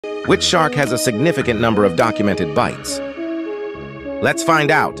Which shark has a significant number of documented bites? Let's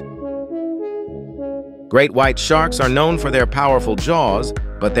find out. Great white sharks are known for their powerful jaws,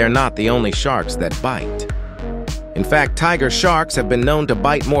 but they're not the only sharks that bite. In fact, tiger sharks have been known to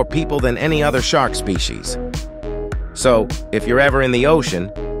bite more people than any other shark species. So, if you're ever in the ocean,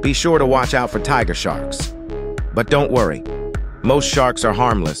 be sure to watch out for tiger sharks. But don't worry, most sharks are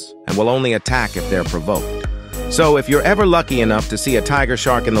harmless and will only attack if they're provoked. So if you're ever lucky enough to see a tiger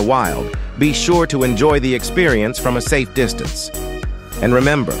shark in the wild, be sure to enjoy the experience from a safe distance. And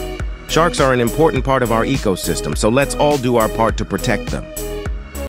remember, sharks are an important part of our ecosystem, so let's all do our part to protect them.